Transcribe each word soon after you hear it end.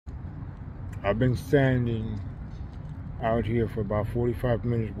I've been standing out here for about 45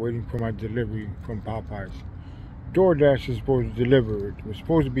 minutes waiting for my delivery from Popeyes. DoorDash is supposed to deliver it. It was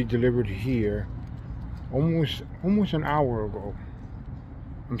supposed to be delivered here almost an hour ago.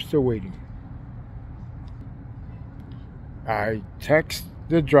 I'm still waiting. I text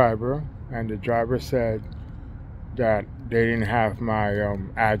the driver, and the driver said that they didn't have my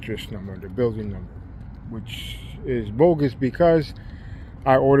address number, the building number, which is bogus because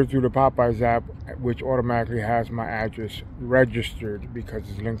I ordered through the Popeyes app, which automatically has my address registered because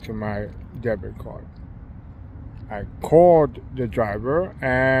it's linked to my debit card. I called the driver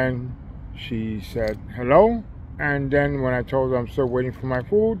and she said hello, and then when I told her I'm still waiting for my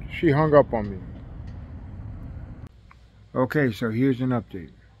food, she hung up on me. Okay, so here's an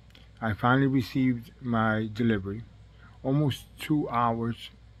update. I finally received my delivery almost 2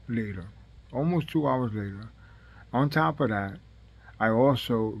 hours later. Almost 2 hours later. On top of that, I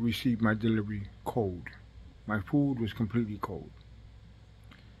also received my delivery cold. My food was completely cold.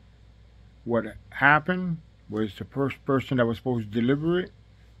 What happened was the first person that was supposed to deliver it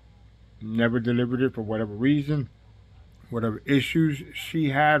never delivered it for whatever reason. Whatever issues she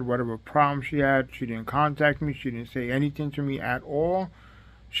had, whatever problems she had, she didn't contact me. She didn't say anything to me at all.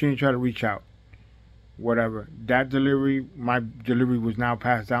 She didn't try to reach out. Whatever. That delivery, my delivery was now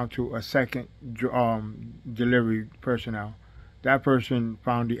passed down to a second delivery personnel. That person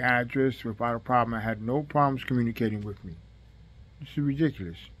found the address without a problem and had no problems communicating with me. This is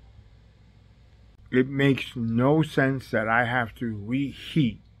ridiculous. It makes no sense that I have to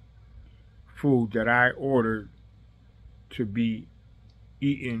reheat food that I ordered to be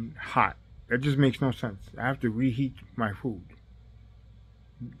eaten hot. That just makes no sense. I have to reheat my food.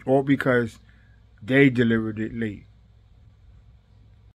 All because they delivered it late.